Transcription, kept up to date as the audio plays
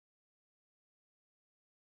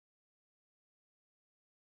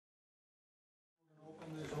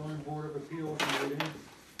Board of Appeals meeting.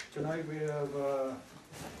 Tonight we have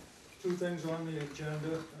two things on the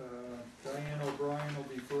agenda. Diane O'Brien will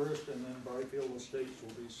be first, and then Byfield Estates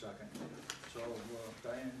will be second. So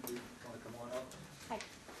Diane, do you want to come on up? Hi.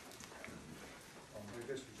 I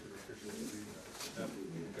guess we should officially read that.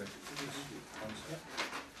 Okay.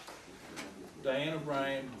 Diane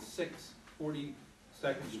O'Brien,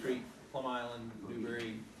 642nd Street, Plum Island,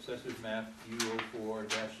 Newbury, Assessor's Map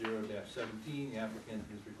U04-0-17. The applicant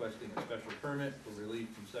is requesting a special permit for relief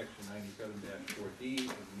from section 97-4D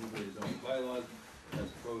of the Newbury zoning bylaws, as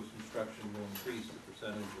proposed construction will increase the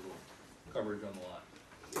percentage of coverage on the lot.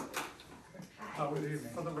 Good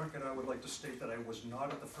evening. For the record, I would like to state that I was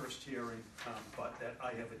not at the first hearing, but that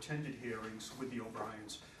I have attended hearings with the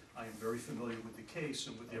O'Briens. I am very familiar with the case,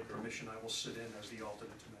 and with their permission, I will sit in as the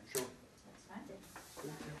alternate tonight. Sure. That's fine.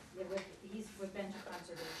 Yeah, he's with Bench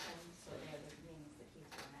Conservation, so they're the meetings that he's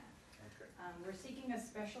been at. Okay. We're seeking a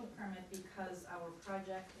special permit because our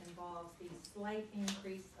project involves the slight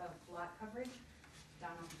increase of lot coverage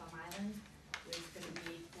down on Plum Island. There's going to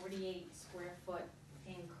be 48 square foot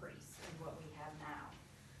increase in what we have now.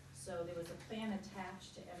 So there was a plan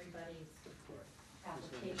attached to everybody's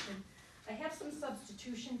application. I have some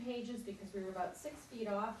substitution pages because we were about 6 feet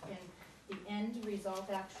off, and the end result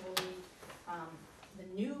actually, the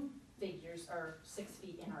new figures are 6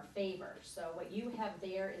 feet in our favor. So what you have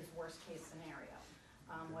there is worst case scenario.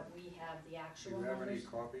 What we have, the Do actual you have any numbers.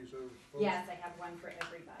 copies of those? Yes, I have one for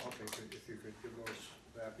everybody. Okay, if you could give us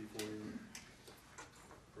that before you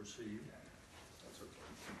proceed. That's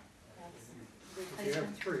If you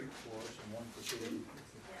have three for us and one for Susan.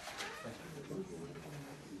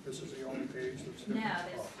 This is the only page that's different? No,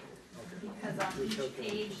 there's, okay. because on each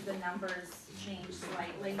page, the numbers change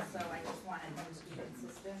slightly, so I just wanted them to be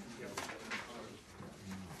consistent. Yep.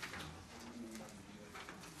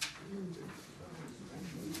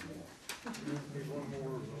 Need one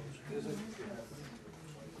more of those. Is it?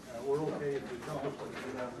 We're okay if we don't.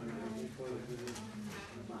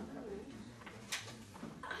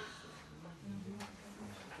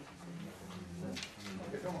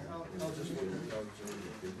 I'll just look at those.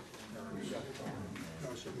 No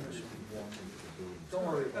submission. Don't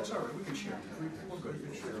worry. That's all right, we can share. We're good. We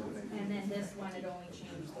can share with it. And then this one, it only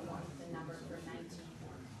changed the one, the number for 19.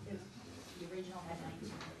 The original had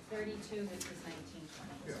 1932, this is 1920.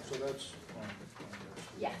 Yeah, so that's fine.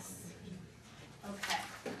 Yes. Okay.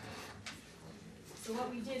 So what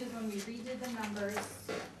we did is when we redid the numbers,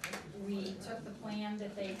 we took the plan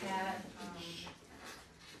that they had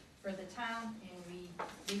for the town, and we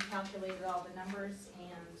recalculated all the numbers,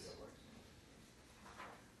 and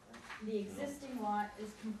the existing lot is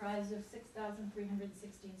comprised of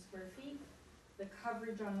 6,316 square feet. The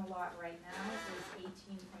coverage on the lot right now is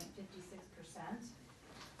 18.56%.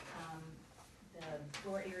 The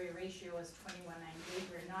floor area ratio is 2198.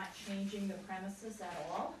 We're not changing the premises at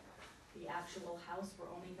all. The actual house, we're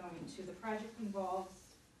only going to, the project involves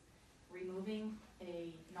removing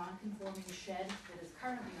a non-conforming shed that is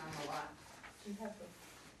currently on the lot. Do you have the?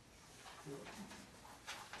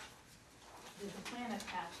 There's a plan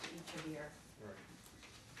attached to each of your.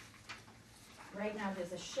 Right now,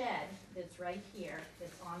 there's a shed that's right here,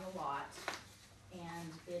 that's on the lot,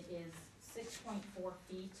 and it is 6.4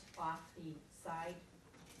 feet off the side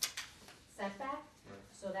setback.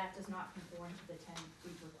 So that does not conform to the 10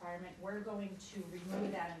 feet requirement. We're going to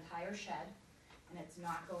remove that entire shed, and it's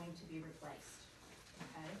not going to be replaced,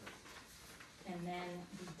 okay? And then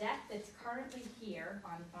the deck that's currently here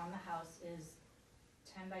on the house is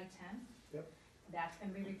 10 by 10. Yep. That's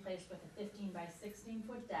gonna be replaced with a 15 by 16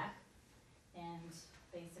 foot deck, and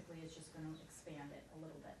basically it's just gonna expand it a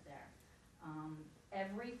little bit there.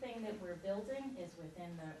 Everything that we're building is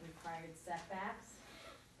within the required setbacks,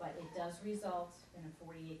 but it does result in a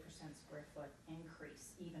 48% square foot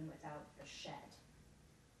increase, even without the shed.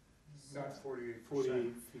 Not 48%.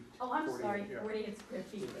 48 feet. Oh, I'm 48, sorry, yeah. 48 square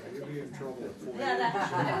feet. Yeah, you'd be in trouble at 48. Yeah,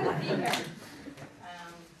 I wouldn't be here.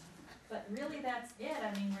 But really, that's it.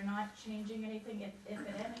 I mean, we're not changing anything. If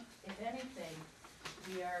anything,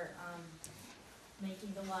 we are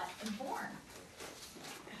making the lot conform.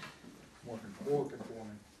 More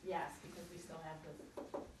conforming, Yes, because we still have the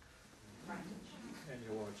frontage. and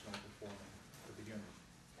your lot's not conforming at the beginning,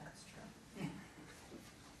 That's true.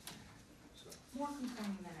 so. More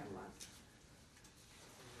conforming than it was.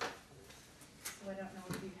 So I don't know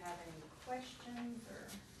if you have any questions or.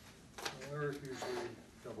 Eric usually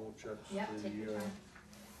double checks Yep, take your time.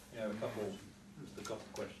 Yeah, just a couple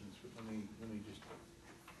questions, but let me just.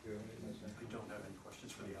 I don't have any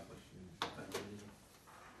questions for the applicant.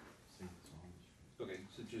 Okay,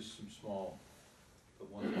 so just some small, but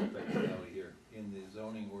one small technicality here. in the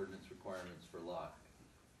zoning ordinance requirements for lot,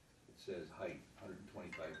 it says height, 125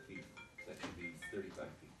 feet, that should be 35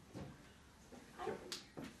 feet.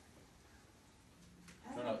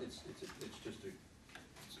 No, it's just a,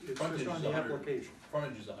 It's frontage just on is the 100 application.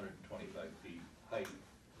 frontage is 125 feet, height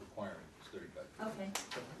requirement is 35 feet. Okay,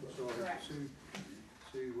 So Correct.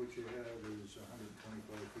 see what you have is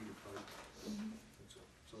 125 feet apart.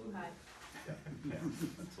 So too high. Yeah,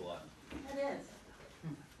 that's a lot. It is.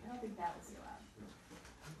 I don't think that was allowed.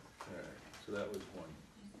 All right, so that was one.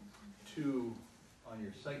 Two, on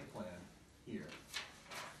your site plan here.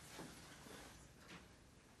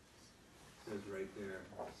 Says right there,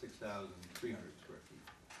 6,300 square feet.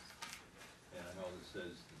 And I know this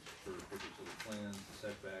says for purpose of the plans, the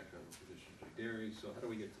setback of the position of dairy, so how do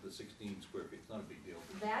we get to the 16 square feet? It's not a big deal.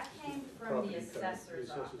 That came from Property the card. assessor's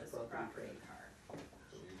The assessor's office property property card.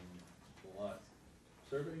 So even lot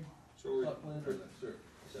survey, So we, lot plan, or the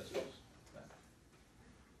assessor's map?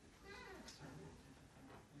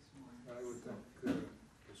 I would think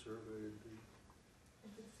the survey would be.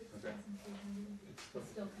 If it's 6,300, it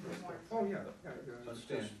still can be more. Oh, yeah, it's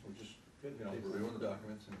Understand, just- we're just, reviewing the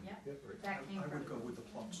documents and. Yeah, Yep. that came I would go from, with the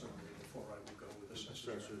plot survey before I would go with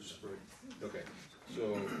assessors. Assessors, right. Okay,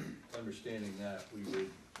 so understanding that, we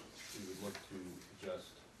would look to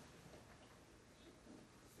adjust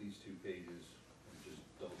these two pages and just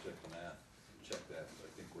double check the math, check that, but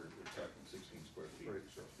I think we're talking 16 square feet. Right.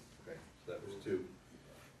 So, okay, so that was two.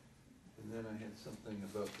 And then I had something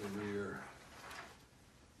about the rear.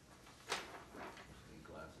 Need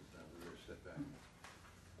glasses now, the rear setback.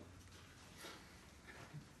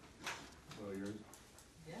 Oh, yours?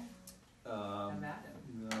 yeah, Um, about it.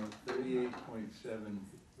 no, 38.7.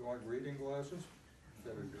 You want reading glasses?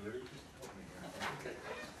 That would be ready.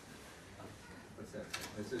 What's that?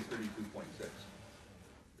 It says 32.6.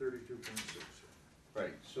 32.6.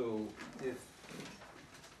 Right, so if,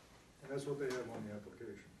 And that's what they have on the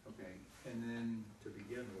application okay, and then, to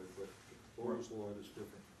begin with, but the proposed lot is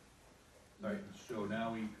different. all right, so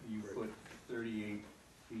now you put 38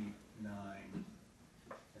 feet 9, and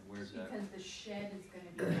where's that? Because the shed is gonna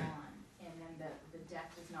be gone, and then the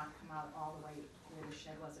deck does not come out all the way where the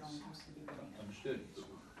shed was, it only comes to the beginning of it. Understood, but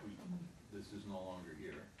this is no longer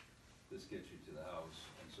here. This gets you to the house,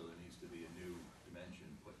 and so there needs to be a new dimension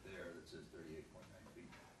put there that says 38.9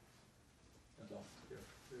 feet. That's all. Yeah,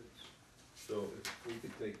 it's, So if we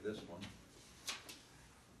could take this one,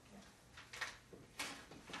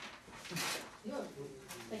 You'll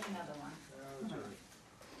take another one. that's all right.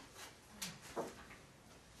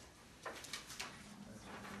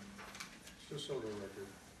 It's just so the record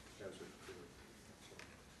has it correct.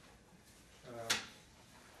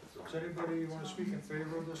 Does anybody want to speak in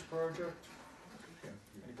favor of this project?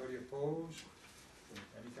 Anybody opposed?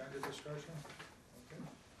 Any kind of discussion? Okay.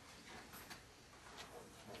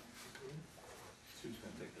 Sue's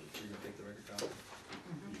gonna take the, you're gonna take the record copy?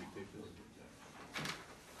 You can take this.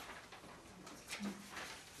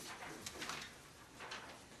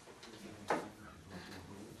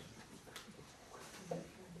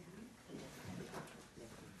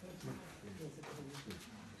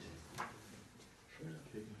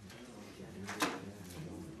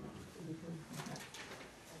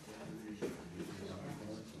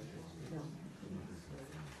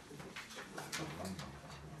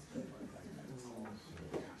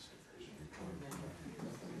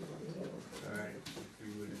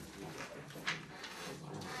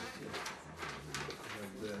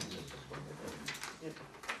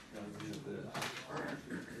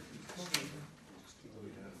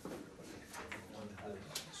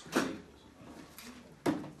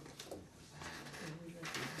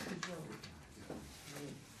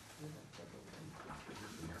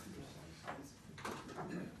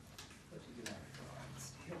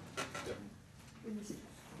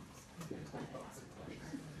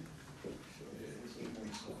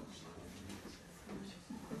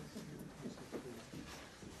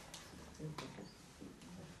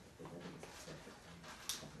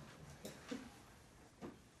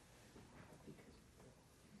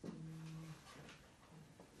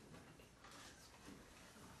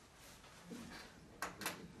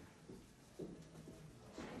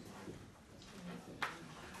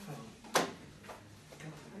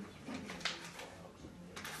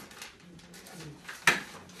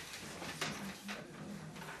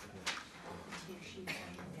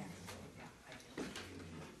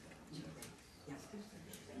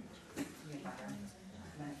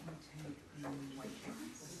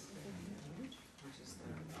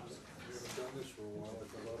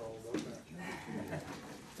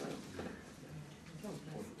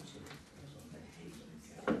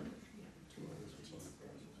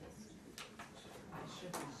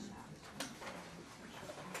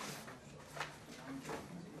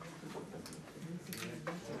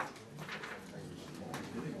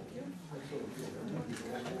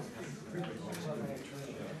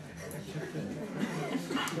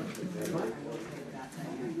 You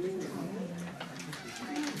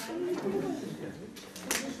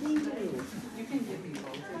can give me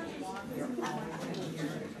both if you want.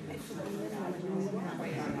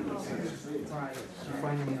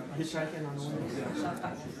 Finding hitchhiking on the way.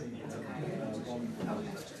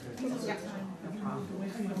 Yep.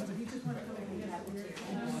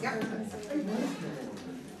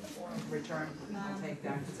 Return, I'll take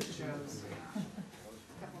that because it shows.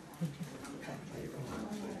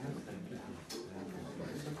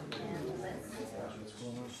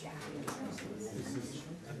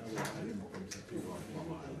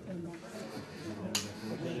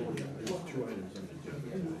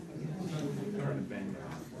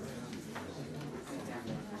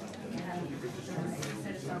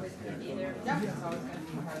 Said it's always gonna be there. Yep, it's always gonna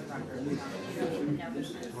be part of the record. You don't even know this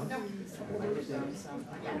is. Nope.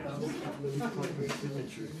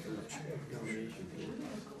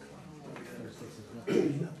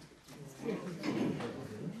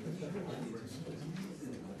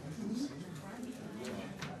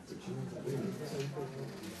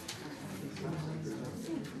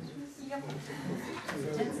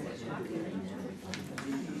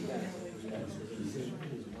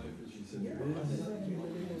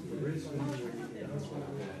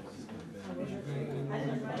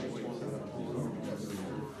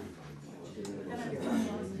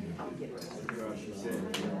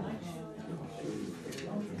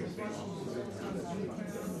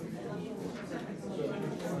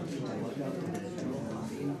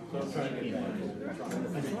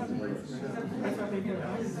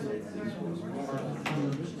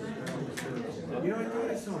 You know, I thought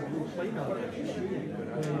I saw a blue plate out there, but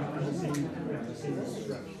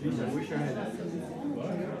I wish I had.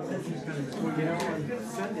 Well, you know, on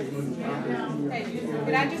Sunday. Hey,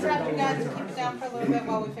 could I just have you guys keep it down for a little bit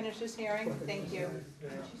while we finish this hearing? Thank you.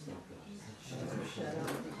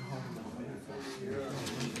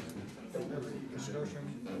 Discussion.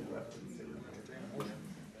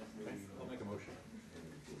 I'll make a motion.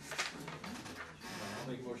 I'll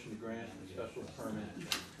make a motion to grant a special permit,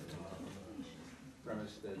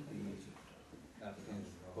 premise that the applicant's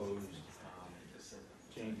proposed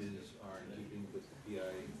changes are in keeping with the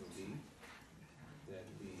PIOD, that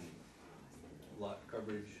the lot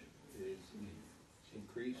coverage is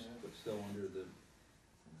increased but still under the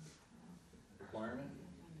requirement,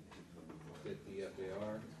 that the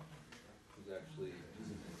FAR is actually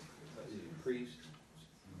increased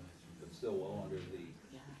but still well under the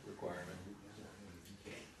requirement.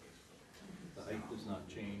 The height does not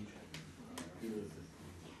change.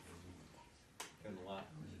 And lot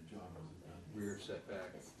rear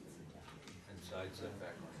setback and side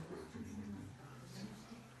setback are improved.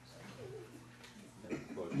 And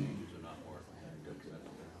proposed changes are not more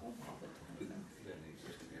detrimental than the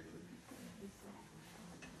existing neighborhood.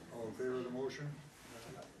 All in favor of the motion?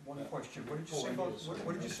 One question, what did you say about,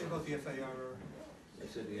 what did you say about the FAR? I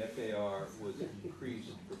said the FAR was increased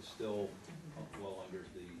but still well under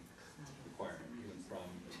the requirement, even from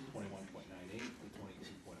 21.98 to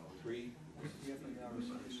 22.03. The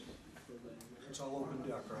FAR is, it's all open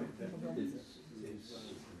deck, right?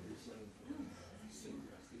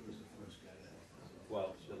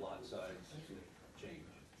 Well, the lot size changed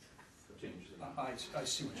the I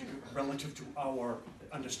see what you, relative to our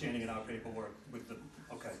understanding in our paperwork with the,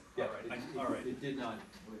 okay, Yeah, all right. it did not,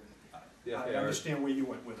 the I FAR, understand where you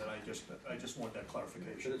went with it, I just want that but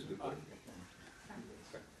clarification. it's a good question.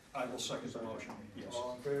 I will second the motion, yes.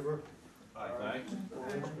 All in favor? Aye. Aye.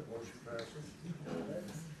 Opposed? Motion passes.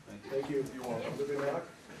 Thank you. You're welcome. Good luck.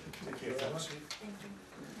 Take care, folks.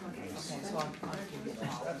 Okay, so I'll give you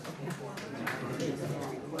all.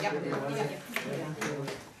 Yep,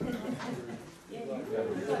 yep.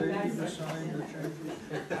 Did you sign the changes?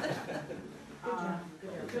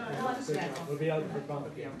 We'll be out for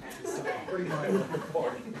public. Pretty minor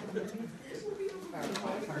recording.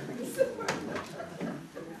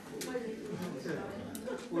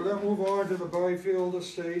 We'll then move on to the Byfield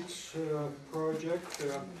Estates project.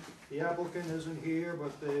 The applicant isn't here,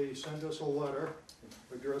 but they sent us a letter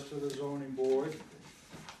addressed to the zoning board.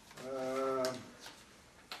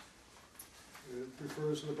 It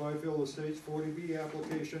refers to the Byfield Estates 40B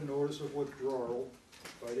application notice of withdrawal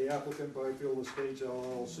by the applicant Byfield Estates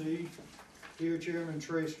LLC. Dear Chairman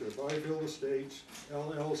Traster, Byfield Estates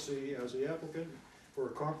LLC as the applicant for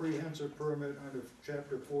a comprehensive permit under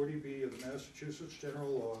Chapter 40B of the Massachusetts General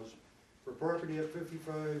Laws for property at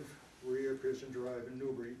 55 Rear Pearson Drive in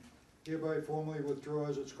Newbury, hereby formally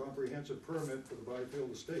withdraws its comprehensive permit for the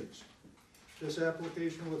Byfield Estates. This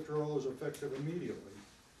application withdrawal is effective immediately.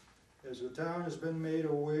 As the town has been made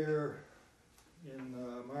aware in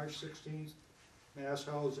March 16th, mass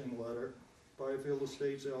housing letter, Byfield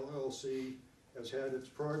Estates LLC has had its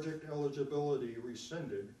project eligibility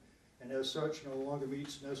rescinded and as such no longer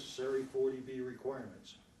meets necessary 40B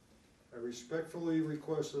requirements. I respectfully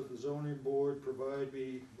request that the zoning board provide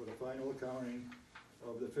me with a final accounting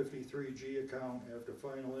of the 53G account after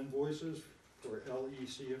final invoices for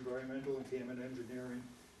LEC Environmental and Cameron Engineering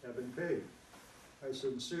have been paid. I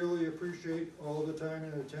sincerely appreciate all the time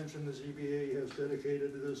and attention the ZBA has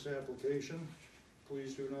dedicated to this application.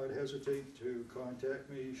 Please do not hesitate to contact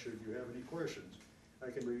me should you have any questions. I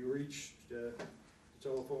can be reached at the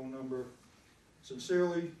telephone number.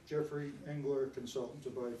 Sincerely, Jeffrey Engler, Consultant to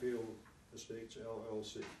Byfield Estates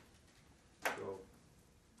LLC. So,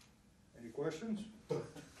 any questions?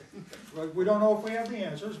 Well, we don't know if we have the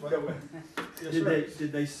answers, but yes, sir.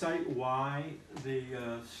 Did they cite why the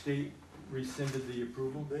state rescinded the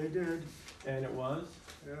approval? They did. And it was?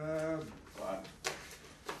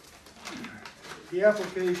 The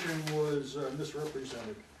application was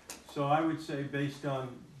misrepresented. So I would say based on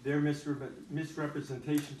their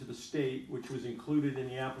misrepresentation to the state, which was included in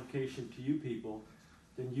the application to you people,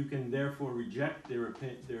 then you can therefore reject their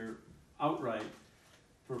outright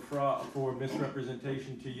for fraud, for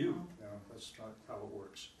misrepresentation to you. No, that's not how it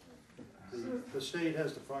works. The state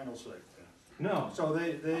has the final say. No. So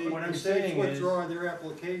What I'm the saying states is- withdraw their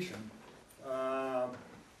application.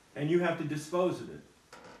 And you have to dispose of it,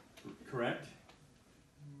 correct?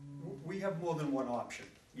 We have more than one option,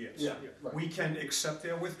 yes. Yeah. We can accept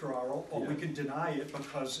their withdrawal, or we Yeah. can deny it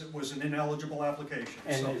because it was an ineligible application.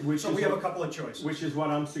 And So- which So is we have a what- couple of choices. Which is what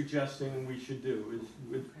I'm suggesting we should do,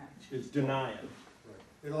 is deny it.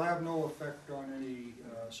 It'll have no effect on any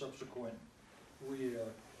subsequent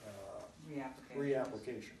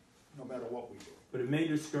reapplication, no matter what we do. But it may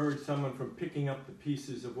discourage someone from picking up the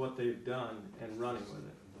pieces of what they've done and running with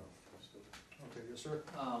it. Okay, yes, sir?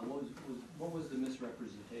 What was the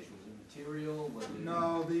misrepresentation? Was it material? Was it?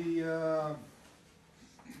 No,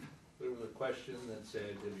 There was a question that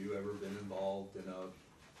said, have you ever been involved in a,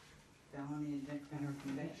 Felony indictment or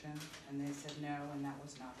conviction, and they said no, and that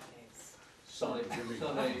was not the case. So to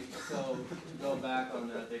go back on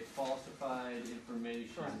that, they falsified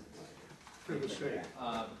information, to the state,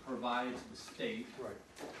 provided to the state, right.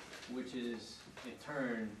 which is in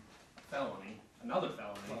turn a felony, another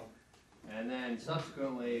felony. Well, And then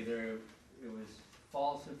subsequently, it was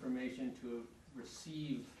false information to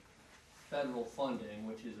receive federal funding,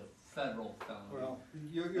 which is a federal felony. well,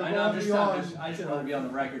 you're I know, going beyond. I just want to be on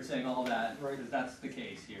the record saying all that, Right. because that's the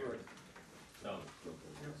case here, Right. so.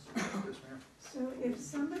 Yes, ma'am. So if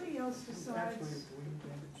somebody else decides,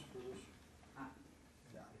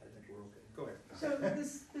 No, I think we're okay. Go ahead. so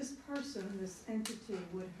this person, this entity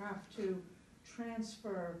would have to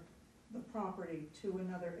transfer the property to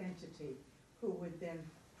another entity, who would then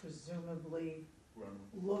presumably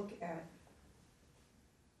look at,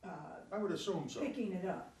 I would assume so. picking it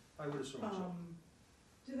up. I would assume so.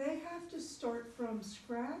 Do they have to start from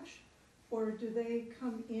scratch, or do they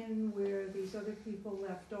come in where these other people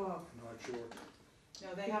left off? I'm not sure.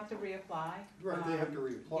 No, they have to reapply. Right, they have to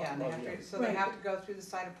reapply. Yeah, they have to, so they Right. have to go through the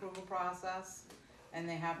site approval process, and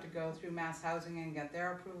they have to go through mass housing and get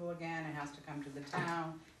their approval again, it has to come to the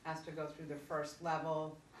town, has to go through the first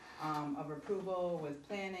level, of approval with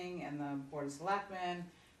planning and the board of selectmen,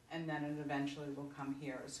 and then it eventually will come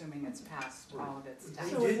here, assuming it's passed all of its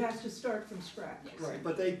tests. So it has to start from scratch? Yes. Right,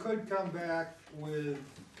 but they could come back with,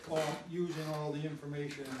 using all the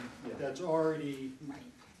information that's already Right,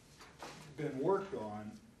 been worked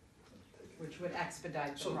on. which would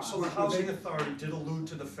expedite the So process. the housing authority did allude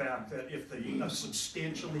to the fact that if a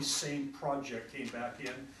substantially same project came back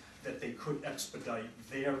in, that they could expedite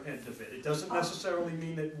their end of it. It doesn't necessarily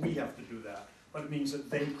mean that we have to do that, but it means that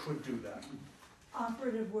they could do that.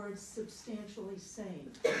 Operative word substantially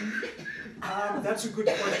same. That's a good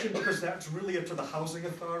question, because that's really up to the housing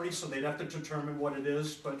authority, so they'd have to determine what it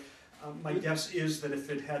is, but my guess is that if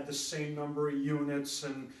it had the same number of units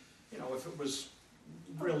and, if it was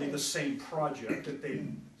really the same project, that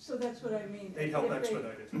So that's what I mean. they'd help If they-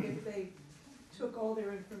 expedite it. If they took all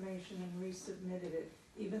their information and resubmitted it,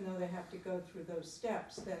 even though they have to go through those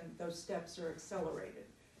steps, then those steps are accelerated.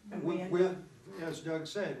 And we end With, up, as Doug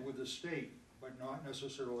said, with the state, but not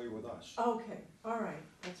necessarily with us. okay, all right,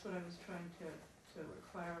 that's what I was trying to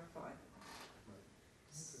clarify.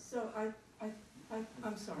 So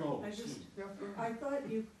I'm sorry, I thought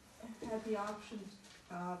you had the option,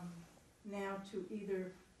 now to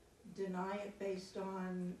either deny it based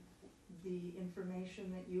on the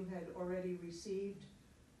information that you had already received,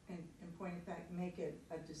 and in point of fact, make it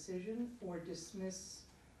a decision, or dismiss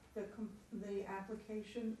the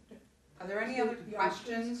application. Are there any So other the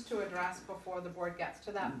questions to address before the board gets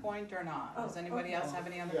to that point or not? Does Oh, anybody okay. else have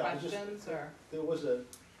any other Yeah, I just- questions or? There was a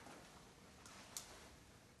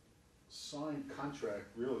signed contract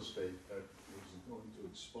real estate that was going to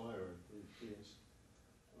expire in 3 years.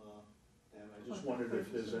 And I just wondered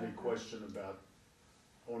if there's any question about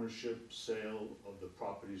ownership, sale of the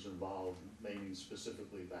properties involved, mainly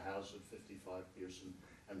specifically the house at 55 Pearson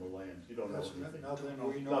and the land. You don't know That's anything?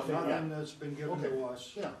 nothing, we know, Nothing, yeah. nothing that's been given to Okay.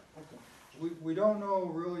 us. Yeah, okay. We don't know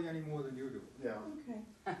really any more than you do. Yeah.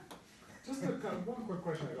 Okay. Just one quick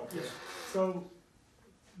question I got. So,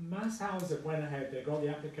 Mass Housing went ahead, they got the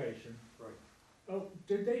application. Right. Oh,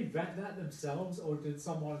 did they vet that themselves, or did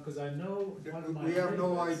someone, because I know one of my We have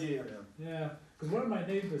no neighbors- idea. Yeah, because one of my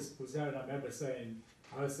neighbors was there, and I remember saying,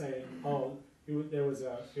 oh, it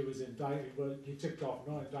was indicted, but he ticked off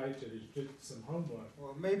not indicted, he did some homework.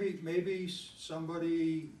 Well, maybe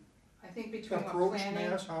somebody I think between what approached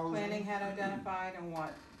Mass planning Housing. had identified and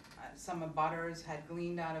what some abutters had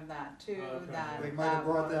gleaned out of that too, Okay. that They might have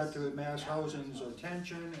brought that was- to Mass Housing's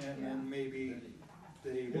attention, and then maybe they.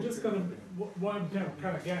 It's just gonna, what I'm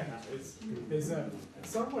kind of getting at is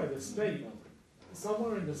somewhere the state,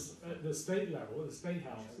 somewhere in the state level, the state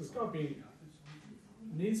house, there's gotta be,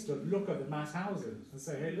 needs to look at the mass housing and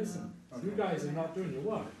say, hey, listen, you guys are not doing your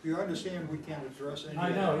work. You understand we can't address any. I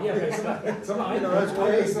know, yeah, but some, I You know, that's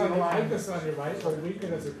way I can sign it right, but we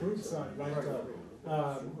can as a group sign right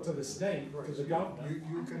to the state, to the government.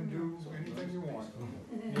 You can do anything you want.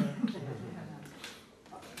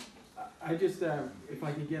 I just, if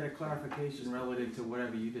I could get a clarification relative to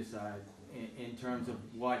whatever you decide, in terms of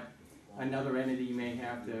what another entity may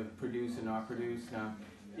have to produce and not produce. Now,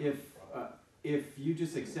 if you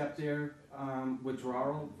just accept their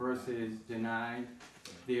withdrawal versus deny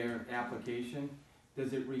their application,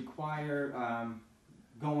 does it require,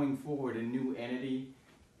 going forward, a new entity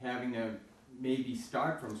having to maybe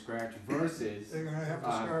start from scratch versus They're gonna have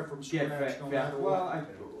to start from get scratch no fa- matter well,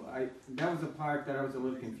 what. that was the part that I was a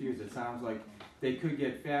little confused. It sounds like they could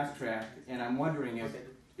get fast-tracked, and I'm wondering if.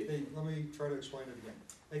 Hey, let me try to explain it again.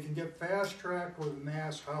 They can get fast tracked with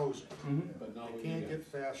Mass Housing. Mhm. They can't get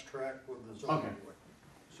fast tracked with the zoning Okay. board.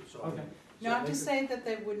 So- Okay. Not they to could- say that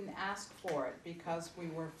they wouldn't ask for it, because we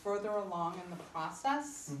were further along in the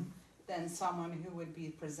process Mhm. than someone who would be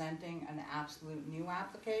presenting an absolute new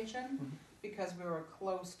application, Mhm. because we were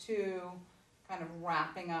close to kind of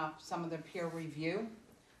wrapping up some of the peer review.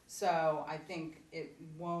 So I think it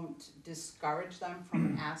won't discourage them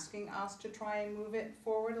from asking us to try and move it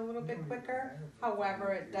forward a little bit quicker.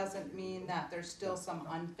 However, it doesn't mean that there's still some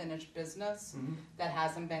unfinished business Mhm. that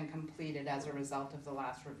hasn't been completed as a result of the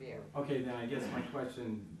last review. Okay, then I guess my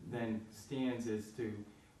question then stands as to,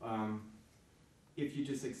 if you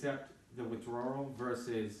just accept the withdrawal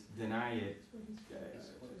versus deny it,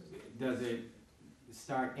 does it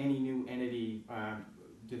start any new entity,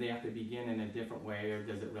 do they have to begin in a different way, or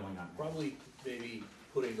does it really not? Probably maybe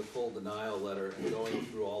putting the full denial letter and going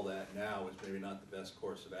through all that now is maybe not the best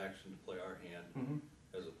course of action to play our hand, Mhm.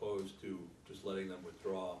 as opposed to just letting them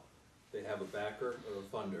withdraw. They have a backer or a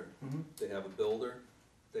funder, Mhm. they have a builder,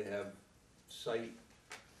 they have site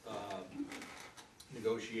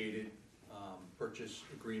negotiated purchase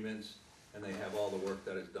agreements, and they have all the work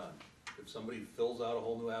that is done. If somebody fills out a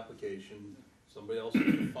whole new application, somebody else is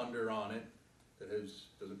a funder on it that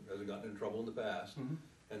hasn't gotten in trouble in the past, Mhm.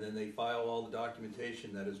 and then they file all the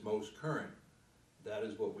documentation that is most current, that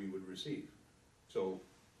is what we would receive. So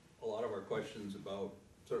a lot of our questions about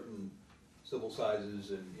certain civil sizes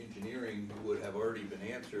and engineering would have already been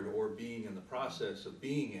answered or being in the process of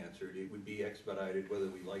being answered. It would be expedited whether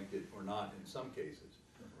we liked it or not in some cases.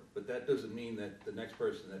 But that doesn't mean that the next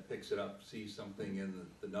person that picks it up sees something in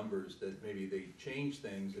the numbers that maybe they change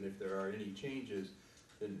things, and if there are any changes,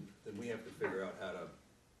 then we have to figure out how to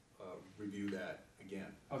review that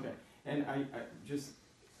again. Okay, and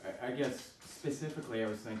I guess specifically I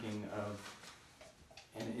was thinking of,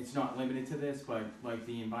 and it's not limited to this, but like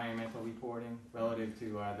the environmental reporting relative to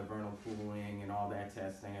the vernal pooling and all that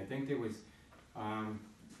testing. I think there was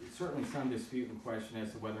certainly some dispute and question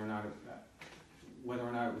as to whether or not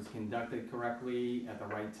it was conducted correctly at the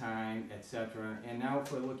right time, et cetera. And now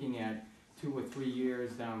if we're looking at 2 or 3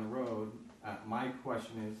 years down the road, my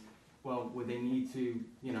question is, well, would they need to,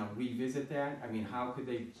 revisit that? I mean, how could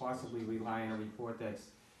they possibly rely on a report that's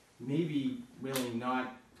maybe really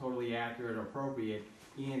not totally accurate or appropriate,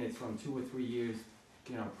 and it's from 2 or 3 years,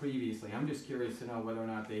 previously? I'm just curious to know whether or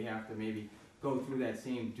not they have to maybe go through that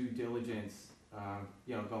same due diligence,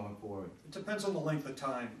 going forward. It depends on the length of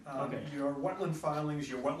time. Okay. Your wetland filings,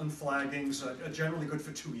 your wetland flaggings are generally good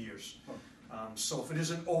for 2 years. So if it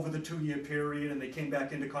isn't over the 2-year period and they came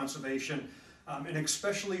back into conservation, and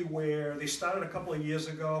especially where they started a couple of years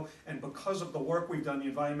ago, and because of the work we've done, the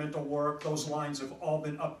environmental work, those lines have all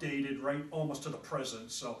been updated right almost to the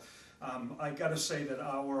present. So I gotta say that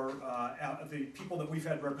the people that we've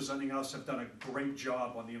had representing us have done a great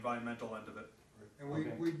job on the environmental end of it. And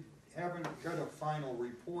Okay. we haven't got a final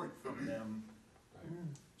report from them,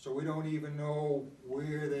 so we don't even know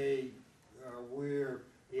where where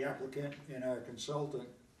the applicant and our consultant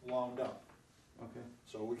wound up. Okay.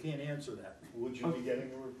 So we can't answer that. Would you be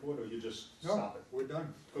getting a report, or you just No, stop it? we're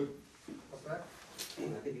done. Good. Okay.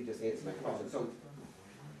 I think you just answered my question. So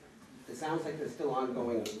it sounds like there's still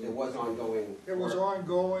ongoing, there was ongoing. It was work.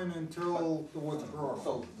 ongoing until the withdrawal.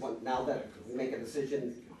 So now that we make a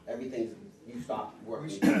decision, everything's, you stop working,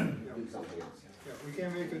 We- you do something else. Yeah, we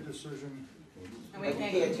can't make a decision. And we But you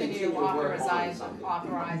can't can't continue continue to work on authorizing, something.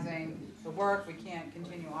 authorizing the work, we can't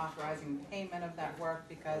continue authorizing payment of that work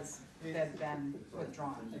because they've been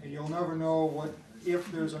withdrawn. And you'll never know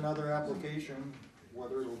if there's another application,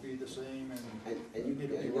 whether it'll be the same and And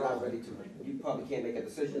you're not ready to, you probably can't make a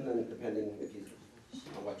decision then, depending if you,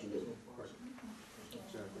 on what you do.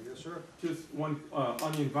 exactly, yes, sir. Just one,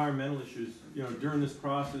 on the environmental issues, you know, during this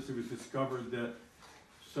process, it was discovered that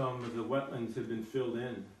some of the wetlands had been filled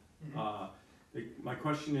in. My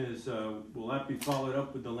question is, will that be followed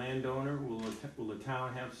up with the landowner? Will the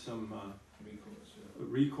town have some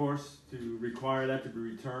recourse to require that to be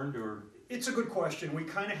returned, or? It's a good question. We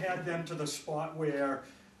kind of had them to the spot where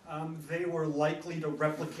they were likely to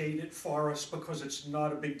replicate it for us because it's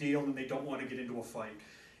not a big deal and they don't want to get into a fight.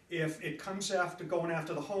 If it comes after going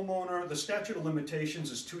after the homeowner, the statute of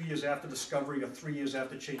limitations is 2 years after discovery or 3 years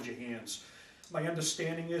after change of hands. My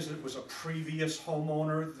understanding is it was a previous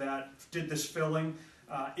homeowner that did this filling.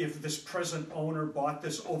 If this present owner bought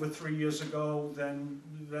this over 3 years ago, then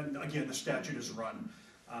again, the statute is run.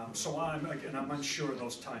 So I'm unsure of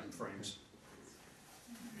those time frames.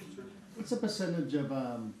 What's the percentage of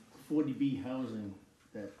 40B housing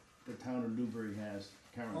that the town of Newbury has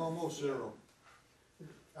currently? Almost zero.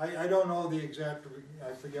 I don't know the exact,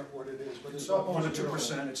 I forget what it is, but it's It's up 1 almost or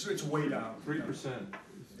zero. 2%, it's way down. 3%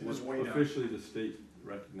 It is is way down. officially the state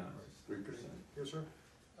recognizes, 3%. Yes, sir?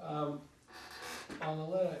 On the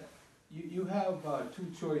letter, you have two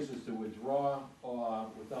choices to withdraw or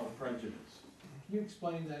without prejudice. Can you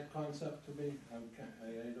explain that concept to me? I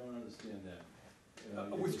don't understand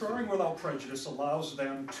that. Withdrawing without prejudice allows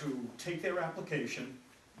them to take their application,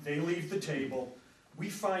 they leave the table, we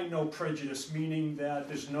find no prejudice, meaning that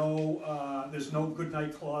there's no good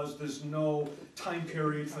night clause, there's no time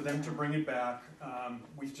period for them to bring it back,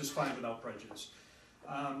 we just find without prejudice.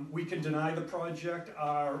 We can deny the project.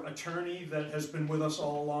 Our attorney that has been with us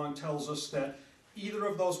all along tells us that either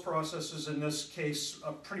of those processes in this case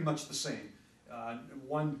are pretty much the same.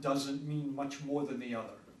 One doesn't mean much more than the other.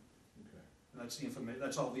 Okay.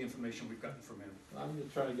 That's all the information we've gotten from him. I'm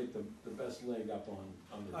just trying to get the best leg up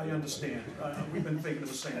on the. I understand. We've been thinking of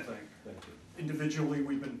the same thing. Thank you. Individually,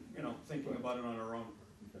 we've been, thinking about it on our own.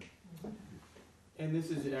 And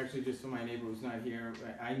this is actually just for my neighbor who's not here.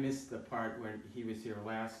 I missed the part when he was here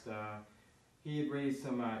last. He had raised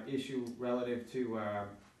some issue relative to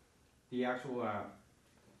the actual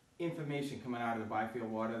information coming out of the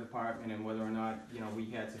Byfield Water Department and whether or not, we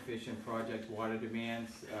had sufficient project water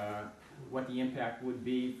demands, what the impact would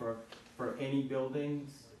be for any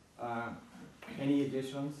buildings, any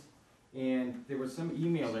additions. And there was some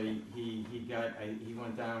email that he got, he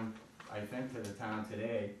went down, I think, to the town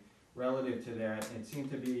today, relative to that. It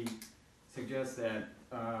seemed to suggest that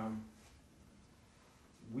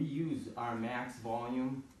we use our max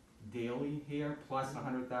volume daily here, plus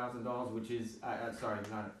 $100,000, which is, sorry,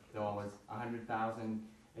 not dollars, 100,000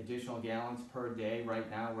 additional gallons per day. Right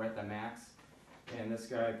now, we're at the max. And this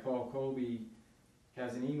guy, Paul Colby,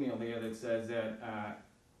 has an email there that says that,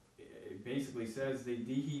 it basically says the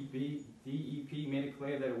DEP made it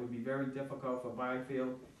clear that it would be very difficult for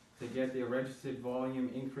Byfield to get their registered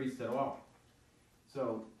volume increased at all.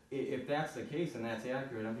 So if that's the case and that's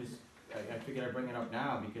accurate, I figured I'd bring it up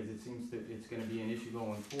now because it seems that it's gonna be an issue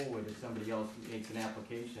going forward if somebody else makes an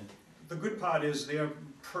application. The good part is their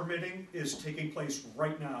permitting is taking place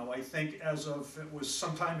right now. I think as of, it was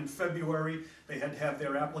sometime in February, they had to have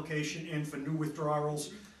their application in for new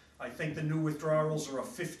withdrawals. I think the new withdrawals are a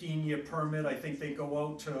 15-year permit. I think they go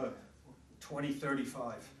out to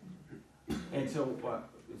 2035. And so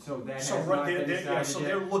that has So not been decided yet? so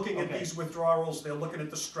they're looking at Okay. these withdrawals, they're looking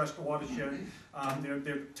at the stressed watershed,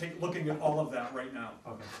 they're looking at all of that right now.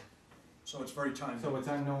 Okay. So it's very timely. So it's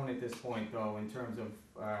unknown at this point though in terms of,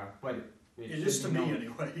 but It is to should be me known.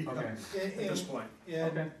 anyway, Okay, at this point.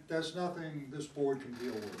 And Okay. that's nothing this board can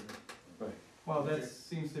deal with. well, that Okay.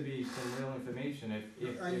 seems to be some real information,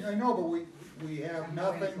 if I know, but we have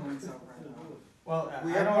No nothing, influence over it. well,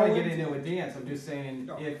 We I have don't wanna no get into a dance, I'm just saying,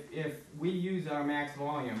 No. if we use our max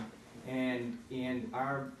volume and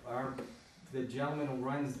the gentleman who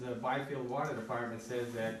runs the Byfield Water Department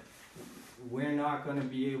says that we're not gonna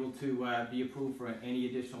be able to, be approved for any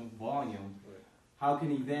additional volume, how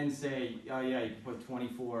can he then say, oh yeah, you can put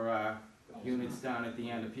 24, units down at the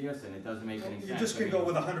end of Pearson? It doesn't make any sense. You just I can go mean-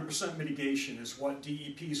 with 100% mitigation is what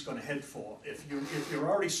DEP is gonna head for. If you're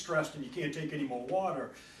already stressed and you can't take any more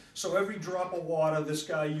water, so every drop of water this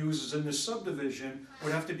guy uses in this subdivision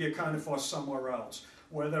would have to be accounted for somewhere else.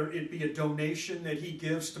 Whether it be a donation that he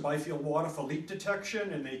gives to Byfield Water for leak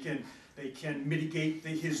detection, and they can mitigate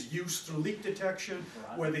his use through leak detection,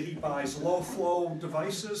 whether he buys low flow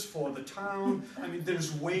devices for the town. I mean,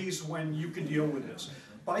 there's ways when you can deal with this.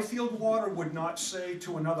 Byfield Water would not say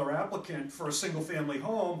to another applicant for a single family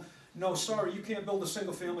home, no, sorry, you can't build a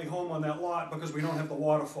single family home on that lot because we don't have the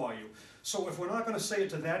water for you. So if we're not gonna say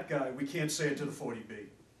it to that guy, we can't say it to the 40B.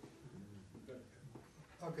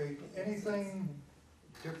 okay, anything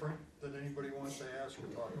different that anybody wants to ask or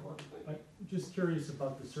talk about? I'm just curious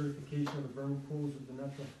about the certification of the vernal pools with the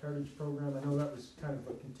Natural Heritage Program. I know that was kind of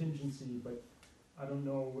a contingency, but I don't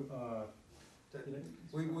know,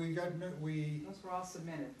 We got, we, Those were all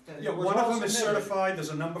submitted. Yeah, was one of all them is submitted. certified, there's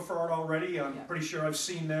a number for it already, I'm Yeah. pretty sure I've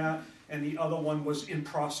seen that, and the other one was in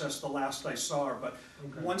process the last I saw, but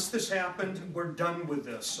okay. once this happened, we're done with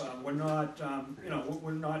this. We're not,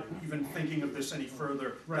 we're not even thinking of this any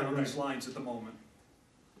further Right, down right. these lines at the moment.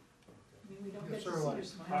 I mean, we don't Yes, get to sir, see like- your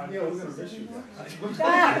smile. Yeah, we're gonna miss you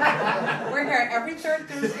We're here every third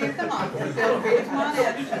Thursday of the month, so feel free to come on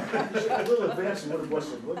in. A little advance of what it was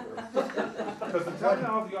from liquor. Does the town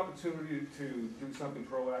now have the opportunity to do something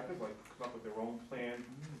proactive, like come up with their own plan?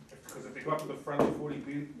 Because if they come up with a friendly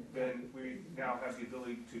 40B, then we now have the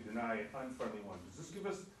ability to deny an unfriendly one. Does this give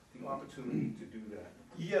us the opportunity to do that?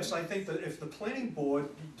 Yes, I think that if the planning board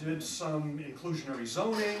did some inclusionary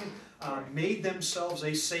zoning, made themselves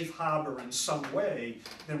a safe harbor in some way,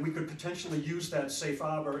 then we could potentially use that safe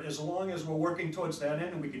harbor as long as we're working towards that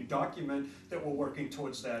end and we can document that we're working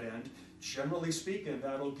towards that end. Generally speaking,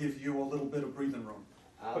 that'll give you a little bit of breathing room.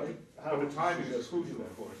 But the timing is crucial,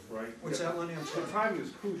 of course, right? What's that, Lenny? I'm The sorry. timing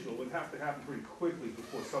is crucial. It would have to happen pretty quickly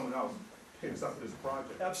before someone else picks up this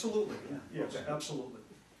project. Absolutely, yes, Okay. absolutely.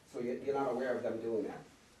 So you're not aware of them doing that?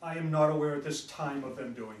 I am not aware at this time of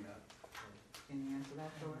them doing that. Can you answer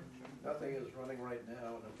that, George? Nothing is running right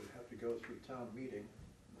now, and it would have to go through town meeting.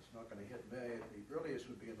 It's not gonna hit May, the earliest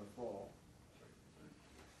would be in the fall.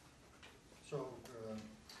 so,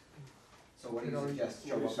 So what do you suggest?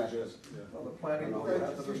 Show up at this? Well, the planning board will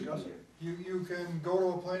have to discuss it. you can go to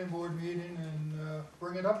a planning board meeting and,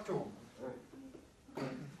 bring it up to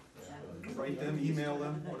them. Write them, email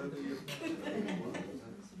them, whatever you.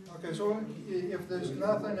 Okay, so if there's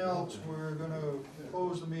nothing else, we're gonna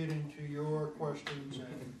close the meeting to your questions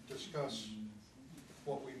and discuss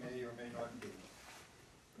what we may or may not do.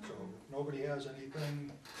 So, if nobody has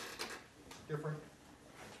anything different,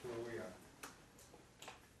 that's where we are.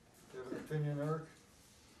 Do you have an opinion, Eric?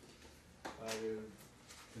 I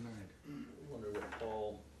wonder what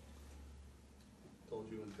Paul told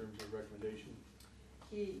you in terms of recommendation?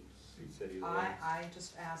 He, He said he was. I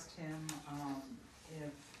just asked him,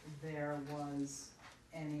 if there was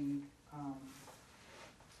any,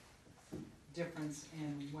 difference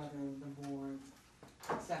in whether the board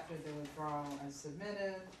accepted the withdrawal as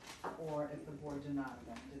submitted, or if the board denied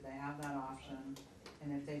them. Did they have that option?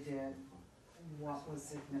 And if they did, what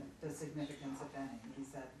was the significance, if any? He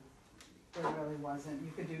said there really wasn't.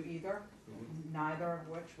 You could do either, neither of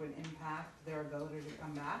which would impact their ability to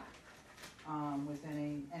come back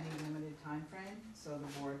within any limited time frame. So the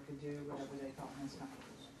board could do whatever they felt most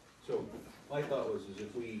comfortable with. So my thought was is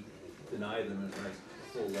if we deny them and write a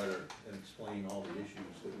full letter and explain all the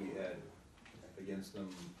issues that we had against them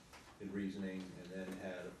in reasoning, and then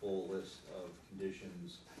had a full list of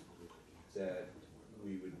conditions that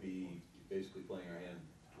we would be basically playing our hand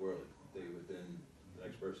too early. They would then, the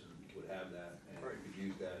next person would have that, and we could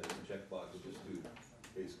use that as a checkbox just to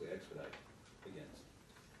basically expedite against.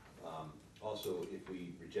 Also, if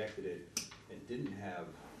we rejected it and didn't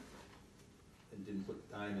put the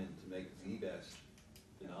time in to make the best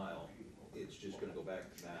denial, it's just gonna go back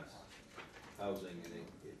to mass housing, and it's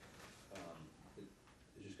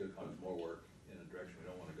just gonna cause more work in a direction we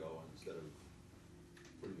don't wanna go, instead of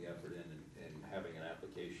putting the effort in and having an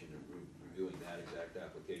application and reviewing that exact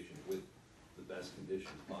application with the best conditions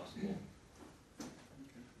possible.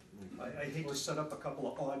 I hate to set up a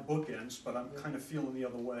couple of odd bookends, but I'm kind of feeling the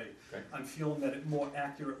other way. Okay. I'm feeling that it more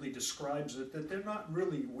accurately describes it, that they're not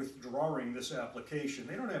really withdrawing this application,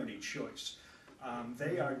 they don't have any choice.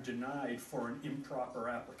 They are denied for an improper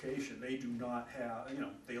application, they do not have,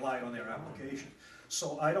 they lied on their application.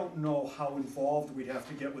 So I don't know how involved we'd have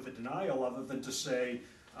to get with a denial other than to say,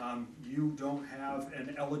 you don't have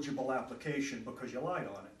an eligible application because you lied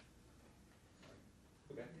on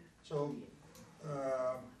it. Okay. So,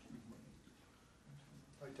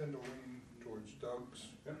 I tend to lean towards Doug's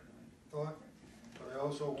thought, but I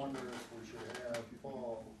also wonder if we should have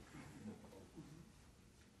Paul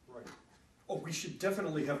write. Oh, we should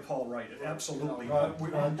definitely have Paul write it, absolutely. No,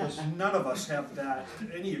 But I'm just- none of us have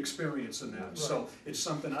any experience in that, so it's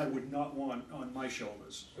something I would not want on my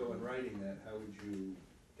shoulders. So in writing that, how would you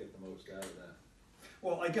get the most out of that?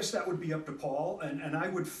 Well, I guess that would be up to Paul, and I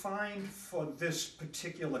would find for this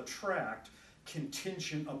particular tract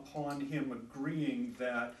contingent upon him agreeing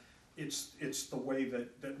that it's the way that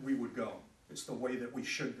we would go. It's the way that we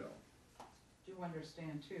should go. Do you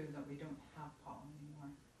understand too that we don't have Paul anymore?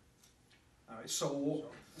 All right, so,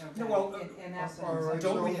 Okay, no, well, in essence, all right,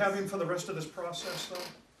 don't we so- have him for the rest of this process,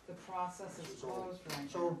 though? the process is So- closed right now.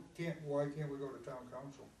 So why can't we go to town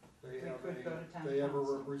council? They We have could go to town they have a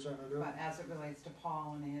council. representative? But as it relates to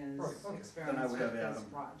Paul and his Right, okay. experience Then I would with have this Adam.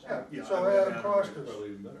 project. Yeah, So I would have Adam Adam Costas. Probably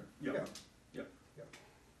even better. Yeah.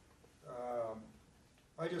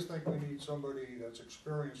 I just think we need somebody that's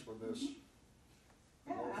experienced with this.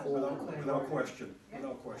 Yeah, Without- absolutely. Without question, Yeah.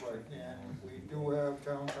 without question. Right, and we do have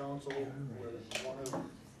town council with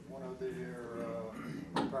one of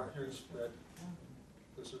their partners that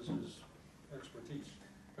this is his expertise.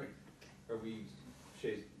 Are we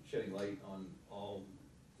shedding light on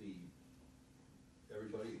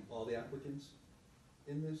everybody, all the applicants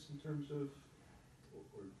in this in terms of,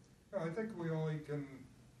 or? No, I think we only can,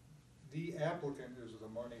 the applicant is the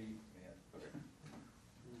money man.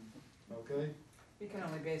 Okay? We can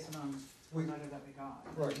only base it on the We- letter that we got,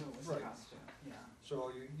 Right, who it was right. addressed to, yeah.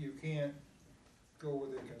 So you can't go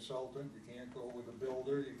with a consultant, you can't go with a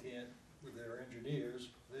builder, you can't with their engineers,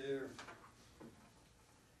 I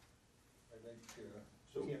think,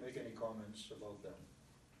 So- you can't make any comments about them.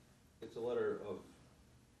 It's a letter of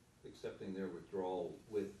accepting their withdrawal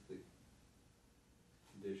with the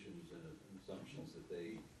conditions and assumptions that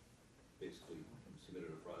they basically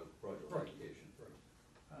submitted a fraudulent Right. application.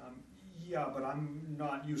 Yeah, but I'm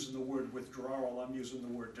not using the word withdrawal, I'm using the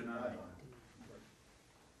word deny.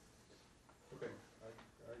 Okay,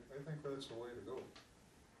 I think that's the way to go.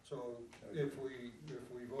 So if we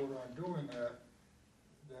vote on doing that,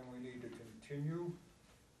 then we need to continue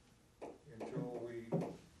until we,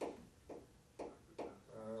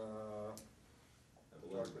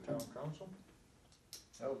 talk to town council.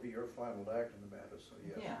 That would be your final act in the matter, so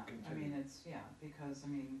yes, Yeah, I continue. mean, because,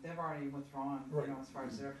 they've already withdrawn, Right. as far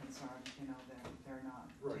as they're concerned, they're not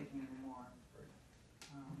Right. taking any more, Right.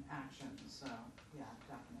 action, so, yeah,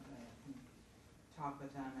 definitely. I can talk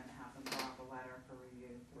with them and have them draw up a letter for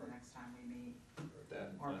review for the Right. next time we meet. That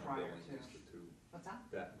and Or final prior billing to. is the two, What's that?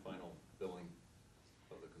 that and final billing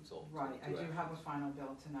of the consultant. Right, I Two do have a actions. final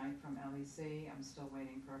bill tonight from LEC, I'm still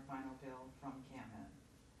waiting for a final bill from Camet.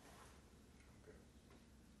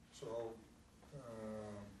 So,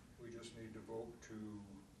 we just need to vote to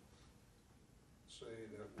say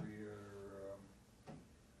that we are,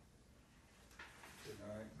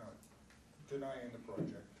 denying the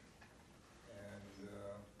project. And,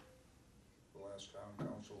 we'll ask town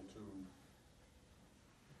council to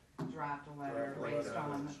Draft a letter draft a based letter.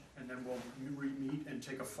 on, And then we'll re-meet and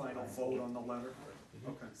take a final vote on the letter?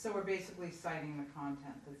 Okay. so we're basically citing the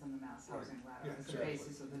content that's in the mass Right. housing letter Yeah, as the exactly.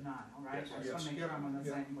 basis of denial, right? Yes. I just wanna make Yes. sure I'm on the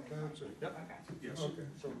Yeah, same yeah, wavelength. that's it. Yep. Okay. Yes. Okay,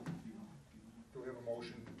 so do we have a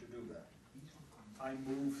motion to do that? I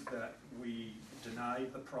move that we deny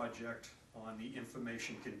the project on the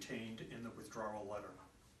information contained in the withdrawal letter.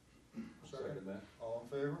 Second that. All in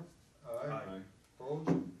favor? Aye. Opposed?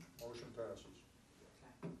 Motion passes.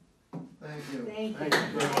 Thank you. Thank you.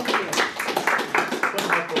 Good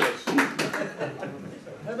luck with us.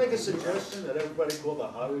 Can I make a suggestion that everybody call the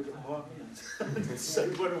highway department? Say,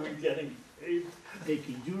 what are we getting paid? Hey,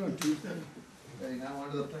 can you do it on Tuesday? Hey, now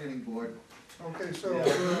onto the planning board. Okay, so,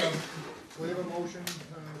 we have a motion to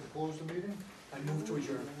close the meeting? I move to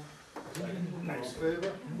adjourn. All in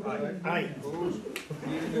favor? Aye. Opposed?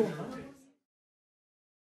 Meeting adjourned.